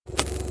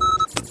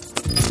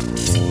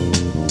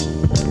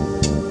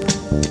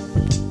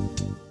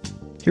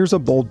Here's a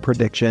bold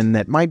prediction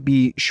that might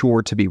be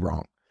sure to be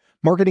wrong.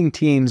 Marketing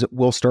teams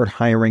will start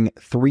hiring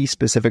 3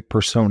 specific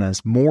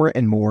personas more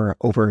and more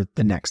over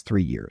the next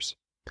 3 years.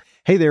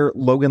 Hey there,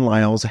 Logan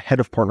Lyles, head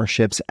of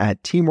partnerships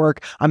at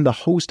Teamwork. I'm the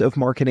host of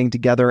Marketing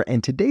Together,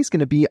 and today's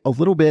going to be a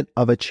little bit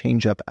of a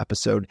change-up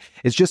episode.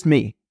 It's just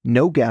me,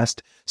 no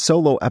guest,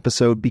 solo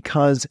episode,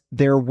 because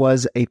there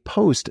was a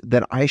post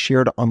that I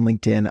shared on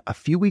LinkedIn a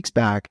few weeks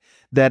back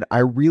that I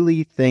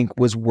really think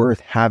was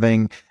worth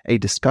having a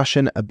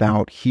discussion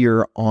about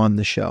here on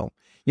the show.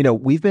 You know,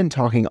 we've been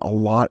talking a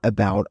lot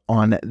about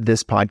on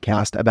this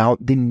podcast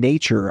about the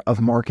nature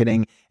of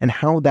marketing and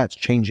how that's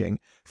changing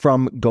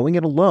from going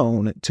it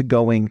alone to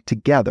going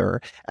together,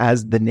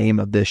 as the name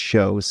of this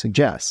show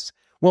suggests.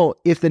 Well,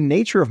 if the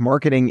nature of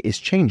marketing is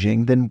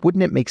changing, then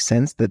wouldn't it make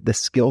sense that the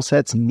skill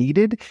sets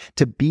needed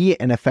to be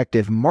an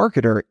effective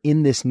marketer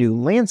in this new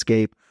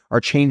landscape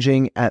are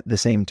changing at the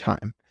same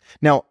time?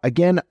 Now,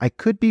 again, I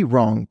could be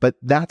wrong, but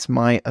that's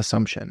my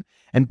assumption.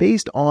 And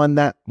based on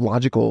that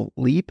logical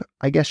leap,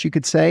 I guess you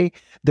could say,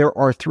 there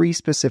are 3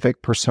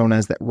 specific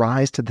personas that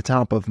rise to the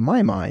top of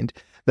my mind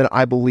that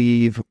I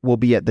believe will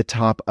be at the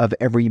top of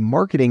every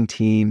marketing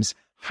team's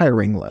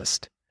hiring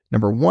list.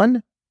 Number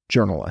 1,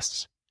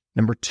 journalists.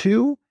 Number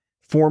 2,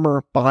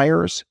 former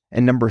buyers.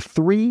 And number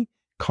 3,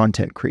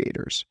 content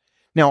creators.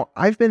 Now,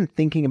 I've been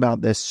thinking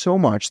about this so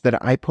much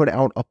that I put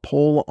out a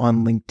poll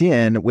on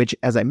LinkedIn, which,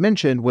 as I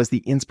mentioned, was the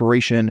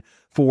inspiration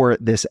for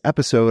this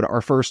episode,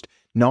 our first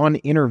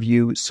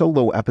non-interview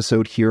solo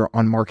episode here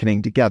on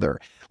Marketing Together.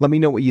 Let me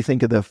know what you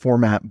think of the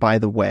format, by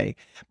the way.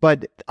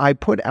 But I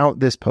put out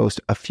this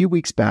post a few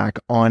weeks back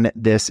on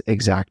this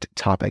exact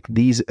topic,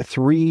 these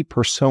 3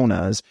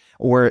 personas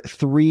or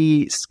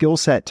 3 skill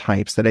set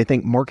types that I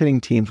think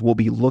marketing teams will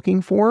be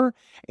looking for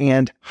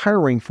and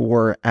hiring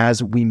for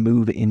as we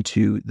move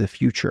into the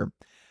future.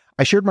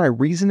 I shared my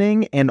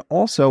reasoning and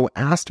also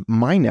asked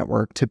my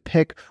network to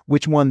pick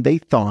which one they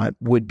thought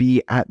would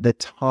be at the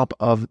top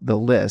of the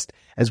list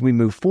as we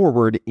move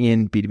forward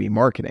in B2B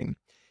marketing.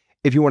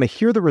 If you want to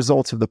hear the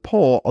results of the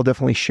poll, I'll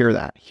definitely share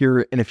that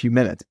here in a few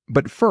minutes.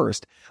 But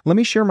first, let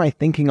me share my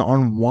thinking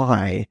on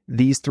why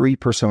these 3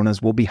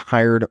 personas will be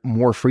hired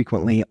more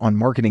frequently on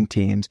marketing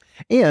teams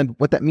and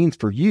what that means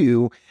for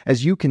you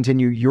as you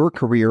continue your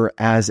career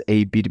as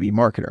a B2B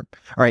marketer.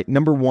 All right,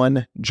 number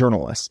 1,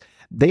 journalists.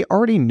 They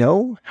already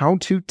know how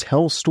to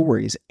tell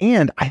stories,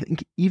 and I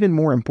think even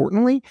more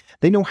importantly,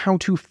 they know how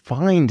to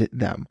find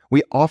them.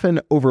 We often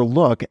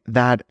overlook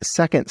that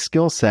second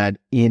skill set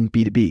in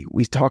B2B.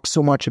 We talk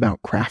so much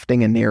about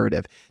crafting a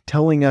narrative,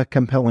 telling a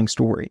compelling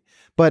story.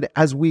 But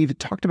as we've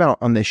talked about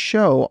on this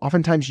show,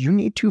 oftentimes you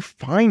need to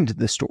find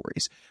the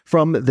stories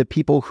from the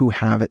people who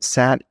have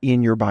sat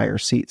in your buyer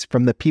seats,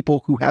 from the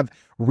people who have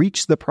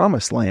reached the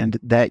promised land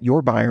that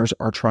your buyers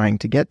are trying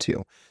to get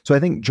to. So I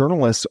think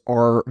journalists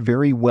are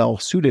very well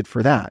suited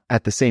for that.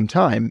 At the same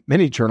time,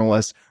 many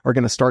journalists are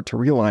going to start to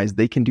realize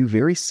they can do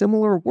very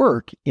similar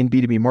work in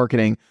B2B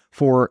marketing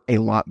for a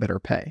lot better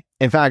pay.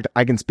 In fact,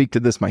 I can speak to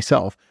this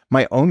myself.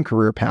 My own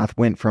career path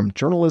went from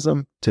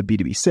journalism to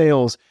B2B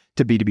sales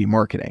to B2B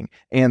marketing.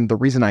 And the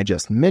reason I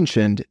just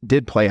mentioned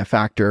did play a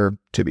factor,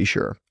 to be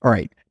sure. All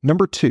right.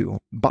 Number 2,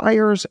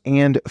 buyers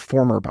and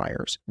former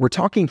buyers. We're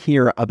talking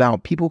here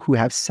about people who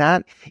have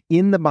sat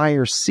in the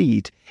buyer's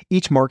seat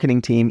each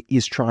marketing team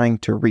is trying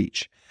to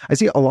reach. I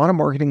see a lot of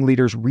marketing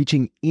leaders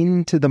reaching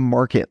into the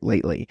market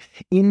lately,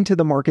 into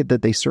the market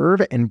that they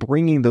serve, and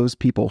bringing those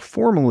people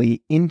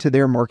formally into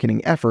their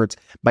marketing efforts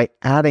by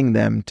adding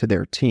them to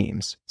their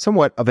teams.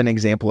 Somewhat of an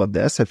example of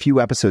this, a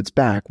few episodes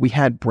back, we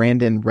had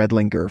Brandon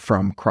Redlinger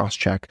from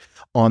Crosscheck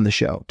on the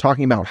show,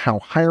 talking about how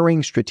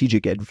hiring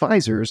strategic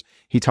advisors.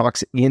 He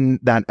talks in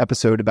that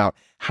episode about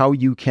how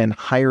you can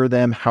hire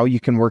them, how you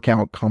can work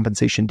out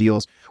compensation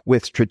deals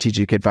with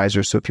strategic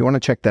advisors. So if you want to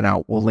check that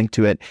out, we'll link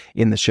to it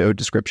in the show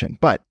description.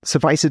 But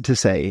suffice it to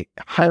say,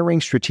 hiring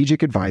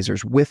strategic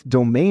advisors with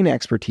domain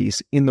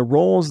expertise in the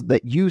roles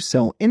that you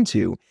sell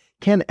into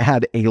can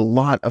add a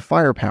lot of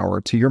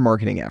firepower to your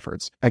marketing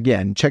efforts.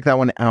 Again, check that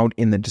one out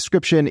in the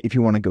description if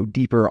you want to go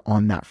deeper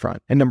on that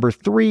front. And number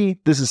 3,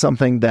 this is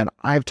something that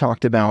I've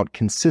talked about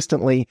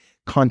consistently,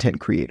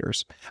 content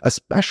creators,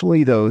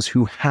 especially those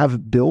who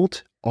have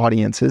built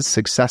audiences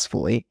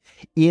successfully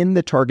in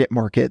the target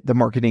market, the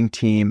marketing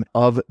team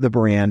of the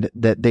brand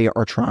that they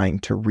are trying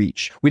to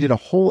reach. We did a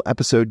whole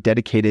episode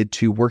dedicated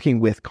to working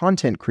with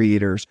content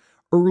creators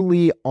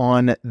early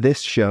on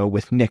this show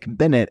with Nick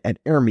Bennett at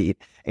Airmeet,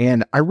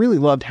 and I really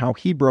loved how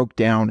he broke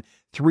down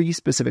 3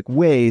 specific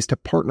ways to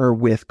partner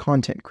with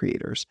content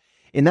creators.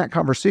 In that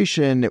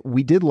conversation,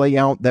 we did lay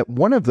out that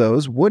one of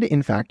those would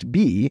in fact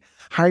be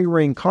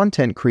hiring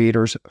content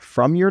creators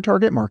from your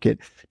target market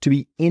to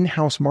be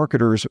in-house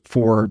marketers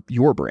for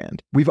your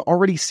brand. We've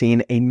already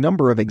seen a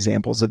number of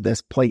examples of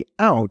this play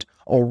out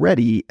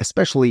already,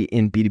 especially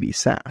in B2B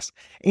SaaS.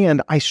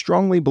 And I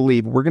strongly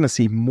believe we're going to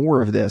see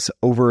more of this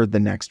over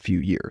the next few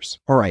years.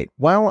 All right,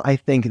 while I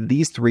think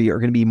these 3 are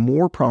going to be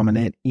more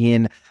prominent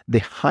in the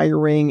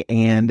hiring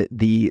and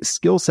the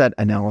skill set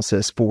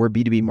analysis for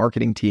B2B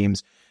marketing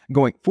teams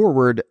going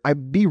forward,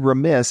 I'd be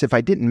remiss if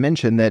I didn't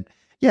mention that,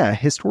 yeah,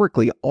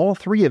 historically, all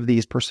three of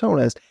these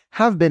personas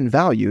have been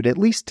valued, at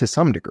least to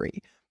some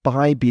degree,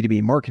 by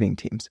B2B marketing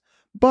teams.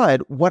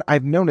 But what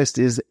I've noticed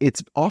is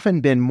it's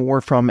often been more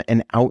from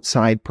an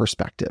outside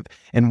perspective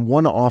and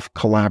one-off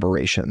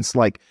collaborations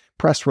like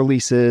press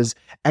releases,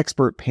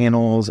 expert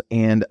panels,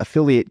 and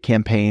affiliate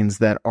campaigns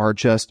that are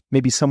just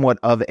maybe somewhat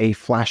of a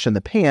flash in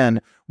the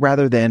pan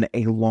rather than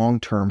a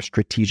long-term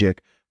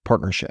strategic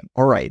partnership.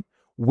 All right,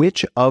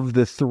 which of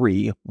the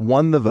three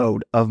won the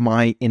vote of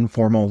my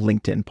informal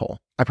LinkedIn poll?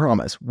 I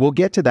promise we'll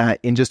get to that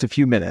in just a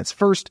few minutes.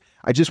 First,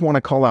 I just want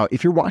to call out,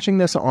 if you're watching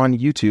this on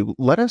YouTube,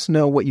 let us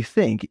know what you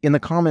think in the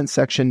comments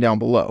section down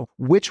below.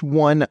 Which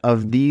one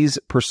of these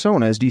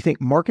personas do you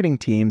think marketing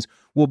teams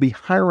will be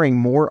hiring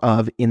more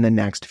of in the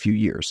next few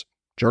years?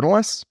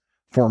 Journalists,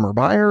 former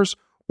buyers,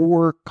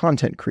 or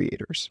content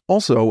creators?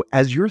 Also,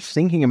 as you're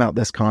thinking about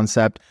this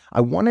concept, I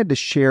wanted to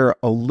share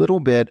a little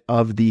bit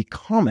of the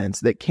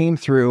comments that came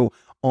through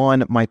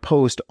on my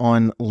post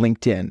on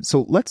LinkedIn.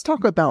 So let's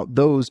talk about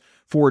those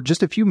for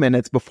just a few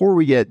minutes before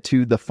we get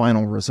to the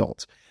final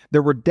results.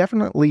 There were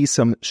definitely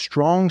some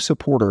strong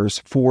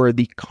supporters for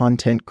the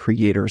content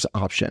creators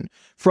option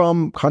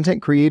from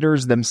content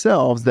creators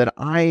themselves that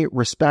I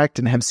respect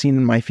and have seen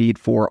in my feed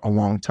for a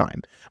long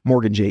time.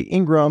 Morgan J.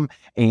 Ingram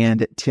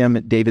and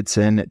Tim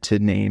Davidson, to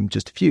name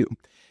just a few.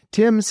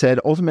 Tim said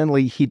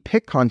ultimately he'd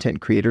pick content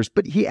creators,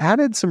 but he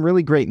added some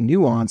really great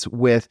nuance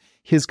with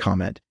his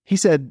comment. He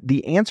said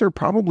the answer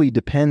probably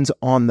depends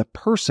on the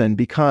person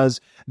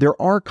because there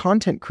are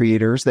content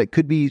creators that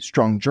could be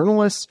strong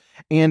journalists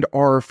and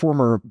are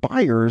former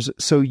buyers,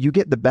 so you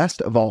get the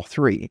best of all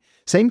three.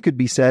 Same could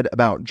be said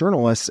about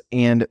journalists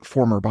and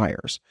former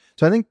buyers.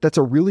 So I think that's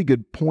a really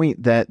good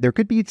point that there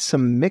could be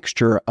some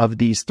mixture of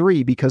these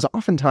three because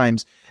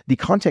oftentimes the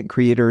content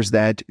creators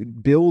that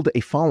build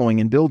a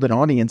following and build an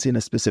audience in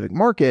a specific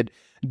market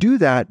do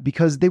that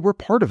because they were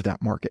part of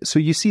that market. So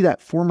you see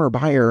that former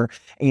buyer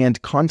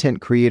and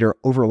content creator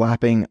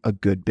overlapping a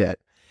good bit.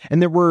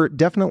 And there were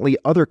definitely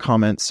other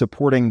comments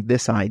supporting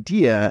this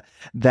idea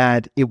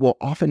that it will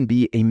often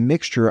be a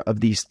mixture of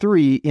these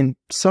three in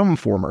some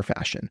form or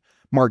fashion.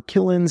 Mark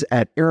Killens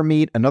at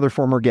AirMeet, another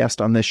former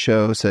guest on this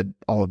show, said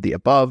all of the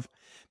above.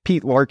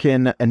 Pete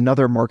Larkin,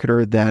 another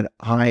marketer that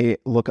I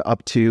look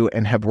up to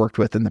and have worked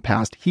with in the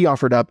past, he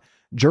offered up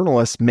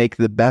journalists make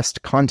the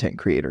best content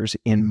creators,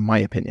 in my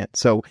opinion.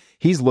 So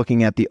he's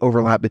looking at the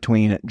overlap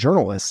between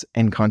journalists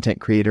and content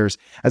creators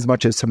as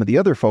much as some of the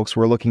other folks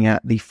were looking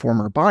at the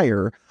former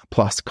buyer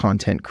plus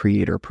content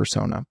creator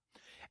persona.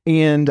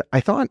 And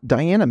I thought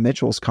Diana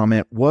Mitchell's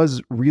comment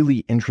was really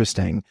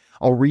interesting.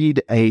 I'll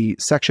read a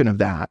section of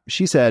that.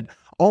 She said,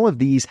 all of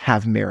these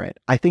have merit.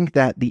 I think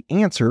that the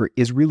answer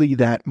is really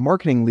that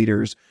marketing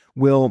leaders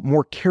will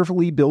more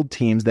carefully build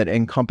teams that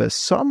encompass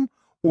some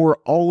or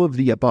all of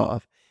the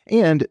above.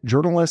 And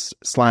journalists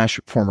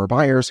 / former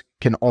buyers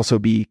can also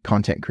be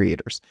content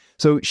creators.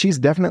 So she's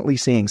definitely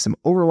seeing some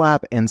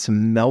overlap and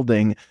some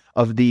melding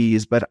of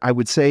these, but I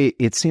would say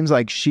it seems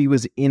like she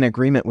was in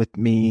agreement with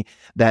me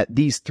that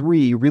these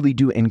three really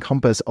do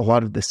encompass a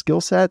lot of the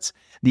skill sets,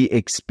 the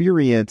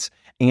experience,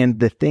 and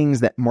the things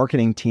that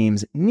marketing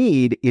teams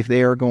need if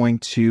they are going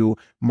to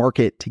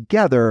market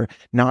together,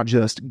 not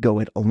just go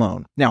it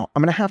alone. Now,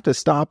 I'm going to have to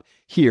stop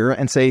here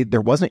and say there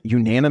wasn't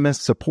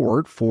unanimous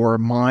support for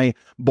my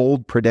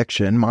bold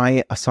prediction,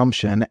 my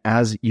assumption,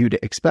 as you'd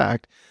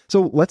expect.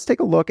 So let's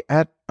take a look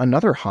at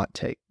another hot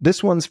take.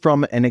 This one's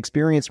from an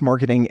experienced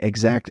marketing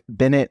exec,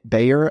 Bennett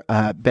Bayer.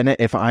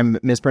 Bennett, if I'm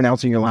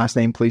mispronouncing your last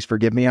name, please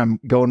forgive me. I'm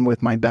going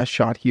with my best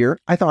shot here.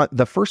 I thought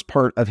the first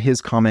part of his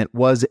comment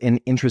was an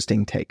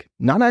interesting take.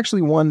 Not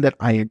actually one that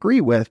I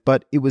agree with,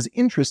 but it was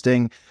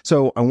interesting,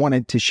 so I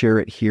wanted to share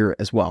it here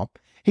as well.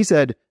 He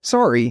said,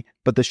 sorry,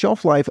 but the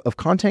shelf life of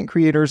content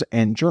creators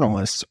and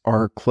journalists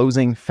are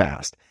closing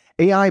fast.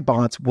 AI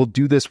bots will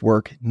do this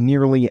work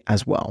nearly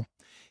as well.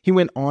 He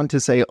went on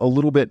to say a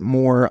little bit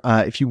more.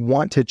 If you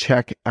want to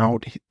check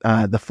out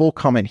the full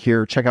comment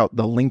here, check out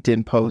the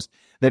LinkedIn post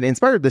that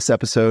inspired this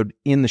episode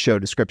in the show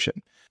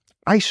description.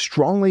 I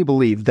strongly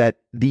believe that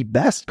the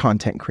best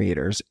content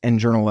creators and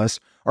journalists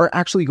are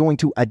actually going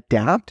to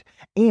adapt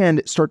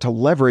and start to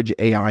leverage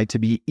AI to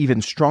be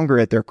even stronger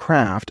at their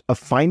craft of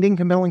finding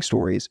compelling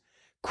stories,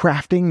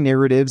 crafting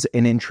narratives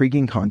and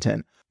intriguing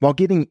content, while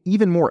getting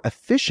even more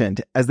efficient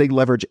as they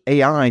leverage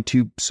AI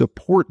to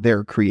support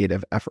their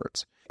creative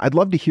efforts. I'd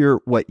love to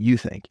hear what you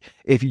think.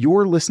 If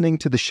you're listening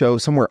to the show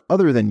somewhere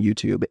other than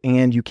YouTube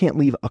and you can't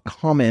leave a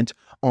comment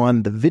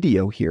on the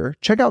video here,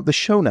 check out the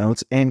show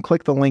notes and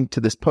click the link to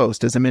this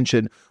post, as I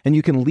mentioned, and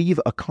you can leave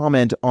a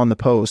comment on the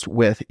post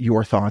with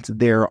your thoughts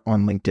there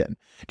on LinkedIn.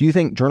 Do you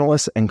think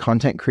journalists and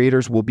content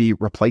creators will be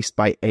replaced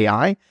by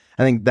AI?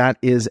 I think that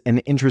is an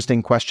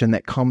interesting question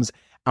that comes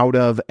out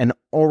of an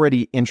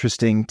already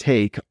interesting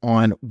take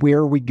on where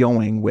are we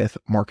going with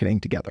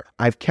marketing together.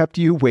 I've kept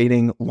you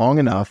waiting long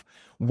enough.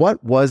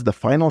 What was the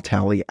final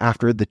tally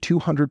after the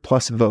 200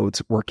 plus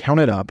votes were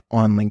counted up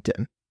on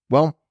LinkedIn?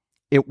 Well,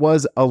 it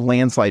was a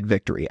landslide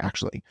victory,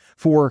 actually,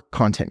 for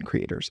content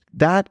creators.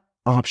 That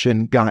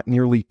option got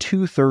nearly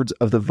 2/3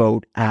 of the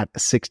vote at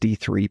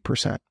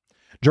 63%.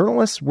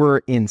 Journalists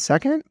were in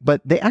second, but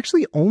they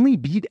actually only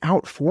beat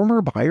out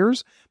former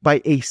buyers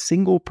by a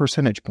single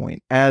percentage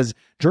point, as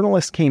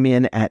journalists came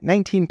in at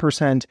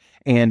 19%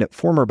 and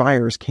former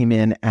buyers came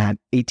in at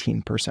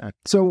 18%.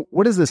 So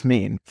what does this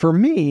mean? For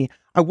me,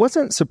 I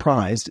wasn't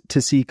surprised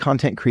to see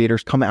content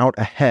creators come out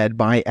ahead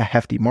by a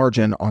hefty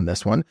margin on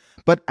this one,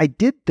 but I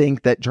did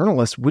think that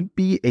journalists would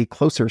be a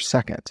closer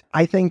second.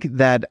 I think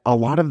that a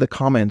lot of the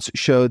comments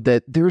showed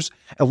that there's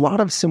a lot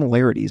of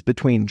similarities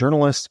between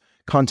journalists,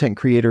 content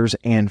creators,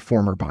 and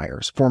former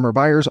buyers. Former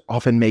buyers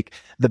often make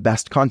the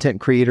best content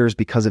creators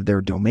because of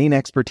their domain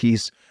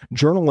expertise.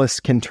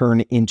 Journalists can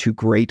turn into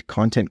great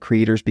content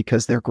creators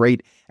because they're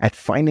great at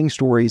finding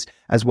stories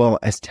as well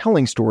as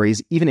telling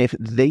stories, even if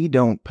they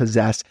don't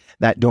possess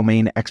that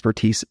domain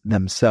expertise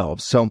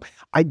themselves. So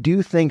I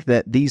do think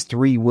that these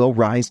three will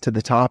rise to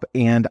the top,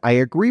 and I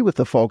agree with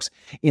the folks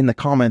in the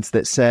comments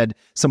that said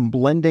some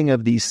blending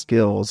of these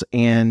skills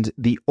and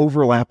the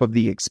overlap of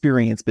the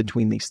experience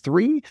between these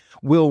three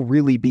will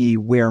really be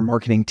where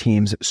marketing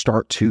teams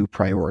start to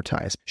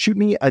prioritize. Shoot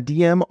me a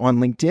DM on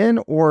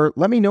LinkedIn, or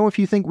let me know if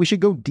you think we should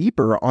go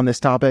deeper on this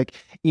topic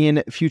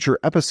in future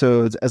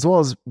episodes, as well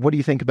as what do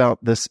you think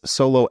about this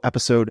solo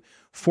episode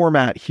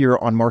format here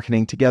on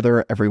Marketing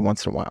Together every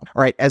once in a while.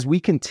 All right, as we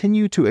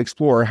continue to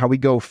explore how we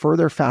go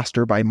further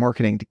faster by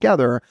marketing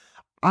together,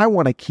 I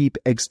want to keep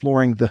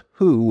exploring the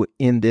who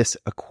in this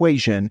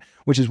equation,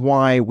 which is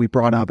why we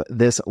brought up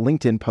this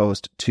LinkedIn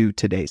post to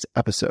today's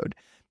episode.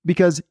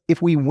 Because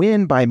if we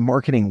win by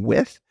marketing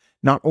with,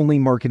 not only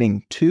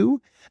marketing to,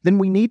 then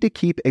we need to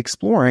keep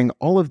exploring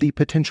all of the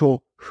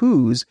potential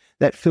who's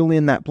that fill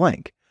in that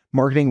blank.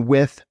 Marketing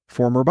with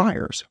former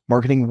buyers,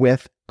 marketing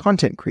with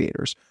content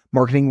creators,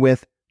 marketing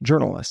with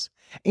journalists.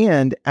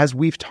 And as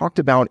we've talked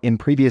about in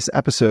previous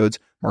episodes,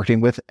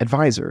 marketing with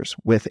advisors,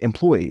 with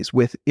employees,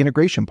 with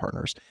integration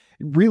partners.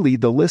 Really,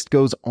 the list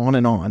goes on.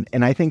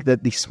 And I think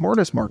that the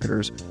smartest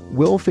marketers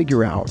will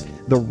figure out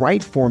the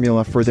right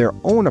formula for their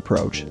own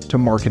approach to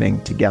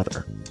marketing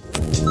together.